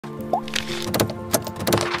What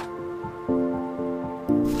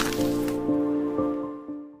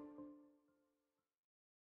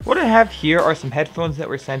I have here are some headphones that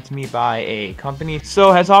were sent to me by a company.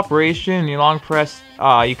 So it has operation, you long press,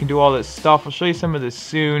 you can do all this stuff. I'll show you some of this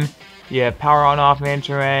soon. You have power on off,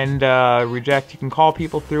 manager end, reject, you can call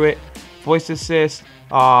people through it. Voice assist,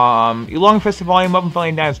 you long press the volume up and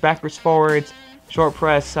volume down, it's backwards, forwards. Short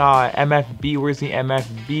press, MFB, where's the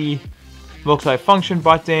MFB? Multi-function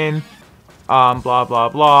button, blah blah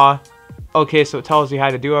blah. Okay, so it tells you how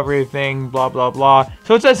to do everything, blah blah blah.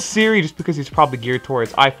 So it says Siri just because it's probably geared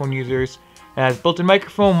towards iPhone users. It has built-in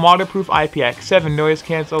microphone, waterproof, IPX7, noise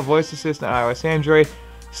cancel, voice assistant, iOS, Android.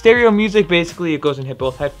 Stereo music, basically it goes and hit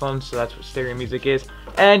both headphones, so that's what stereo music is.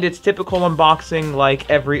 And it's typical unboxing like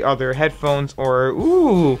every other headphones, or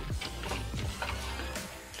ooh,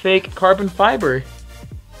 fake carbon fiber.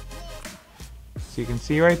 So you can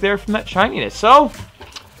see right there from that shininess. So,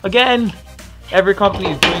 again, every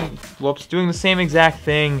company is doing the same exact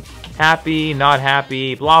thing. Happy, not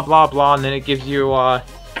happy, blah blah blah, and then it gives you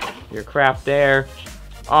your crap there.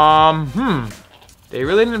 They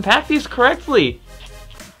really didn't pack these correctly.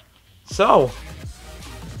 So,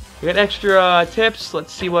 we got extra tips.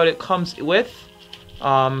 Let's see what it comes with.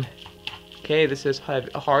 Okay, this is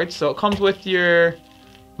hard. So it comes with your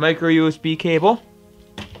micro USB cable.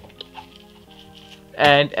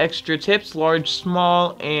 And extra tips, large,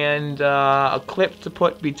 small, and a clip to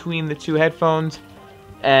put between the two headphones.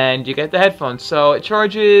 And you get the headphones. So it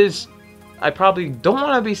charges, I probably don't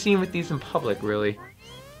want to be seen with these in public, really.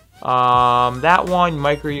 That one,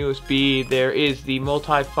 micro USB, there is the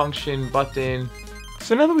multi-function button.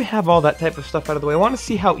 So now that we have all that type of stuff out of the way, I want to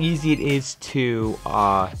see how easy it is to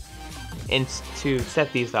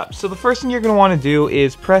set these up. So the first thing you're going to want to do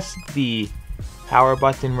is press the power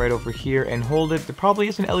button right over here and hold it. There probably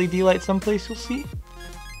is an LED light someplace, you'll see.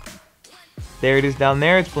 There it is down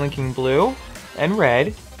there, it's blinking blue and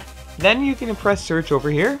red. Then you can press search over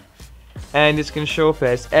here, and it's going to show up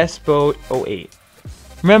as Sbode 08.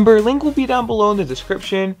 Remember, link will be down below in the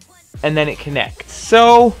description, and then it connects.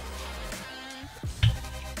 So,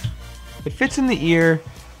 it fits in the ear,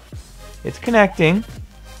 it's connecting.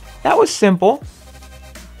 That was simple.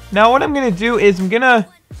 Now what I'm going to do is I'm going to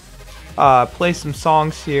play some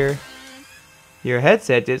songs here. Your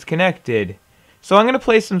headset is connected. So I'm going to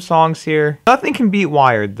play some songs here. Nothing can beat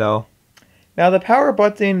wired though. Now the power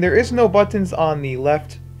button, there is no buttons on the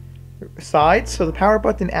left side, so the power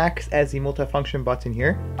button acts as the multifunction button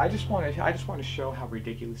here. I just want to show how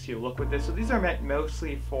ridiculous you look with this. So these are meant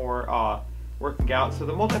mostly for working out. So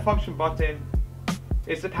the multifunction button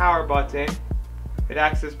is the power button. It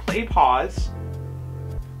acts as play, pause,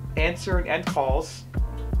 answer and end calls.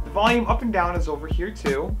 The volume up and down is over here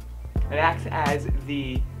too. It acts as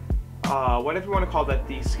the whatever you want to call that,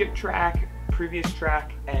 the skip track, previous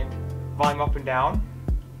track, and volume up and down.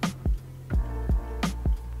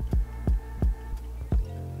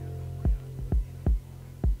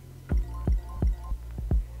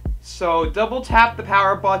 So double tap the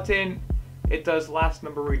power button, it does last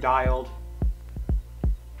number redialed.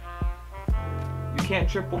 You can't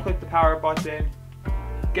triple click the power button.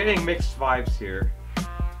 Getting mixed vibes here.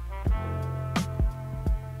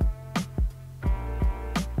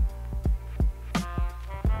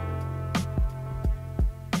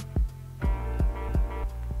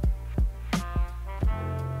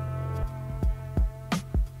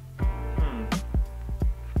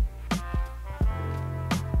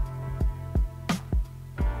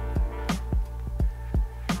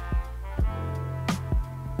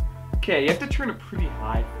 Okay, you have to turn it pretty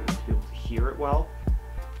high for you to be able to hear it well.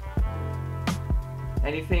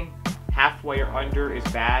 Anything halfway or under is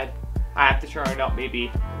bad. I have to turn it up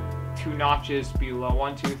maybe 2 notches below.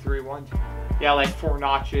 1, 2, 3, 1, 2. Yeah, like 4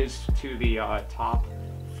 notches to the top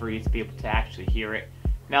for you to be able to actually hear it.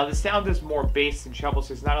 Now the sound is more bass than treble,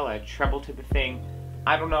 so there's not a lot of treble to the thing.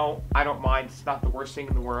 I don't know. I don't mind. It's not the worst thing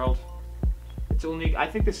in the world. It's only, I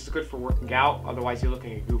think this is good for working out. Otherwise, you're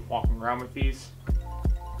looking at a goof walking around with these.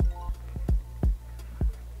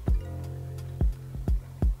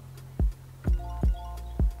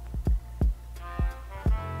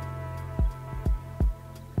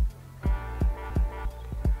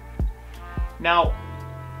 Now,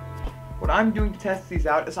 what I'm doing to test these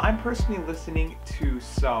out is I'm personally listening to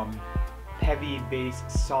some heavy bass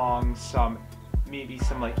songs, maybe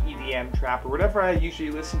some like EDM trap or whatever I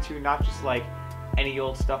usually listen to, not just like any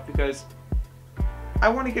old stuff, because I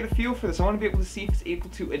want to get a feel for this. I want to be able to see if it's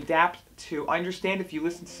able to adapt to, I understand if you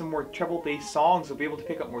listen to some more treble based songs, you'll be able to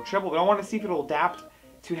pick up more treble, but I want to see if it'll adapt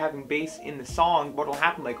to having bass in the song, what'll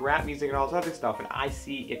happen like rap music and all this other stuff, and I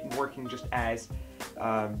see it working just as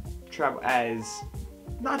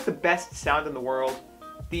not the best sound in the world.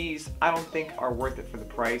 These I don't think are worth it for the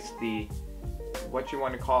price. The what you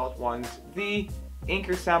want to call it ones. The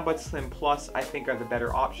Anker Soundbud Slim Plus I think are the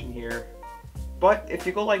better option here. But if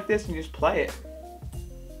you go like this and you just play it.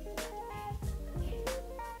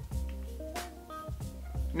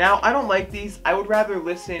 Now I don't like these. I would rather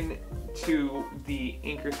listen to the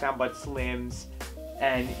Anker Soundbud Slims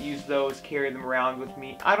and use those, carry them around with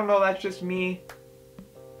me. I don't know, that's just me.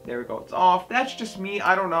 There we go, it's off. That's just me,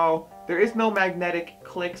 I don't know. There is no magnetic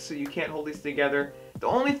click, so you can't hold these together. The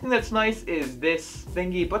only thing that's nice is this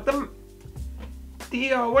thingy, but the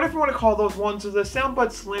whatever you want to call those ones, so the Soundbud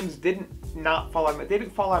Slims didn't fall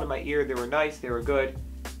out of my ear. They were nice, they were good.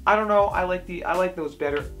 I don't know, I like those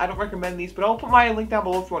better. I don't recommend these, but I'll put my link down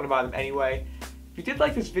below if you want to buy them anyway. If you did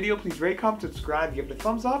like this video, please rate, comment, subscribe, give it a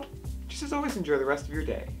thumbs up. Just as always, enjoy the rest of your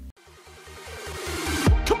day.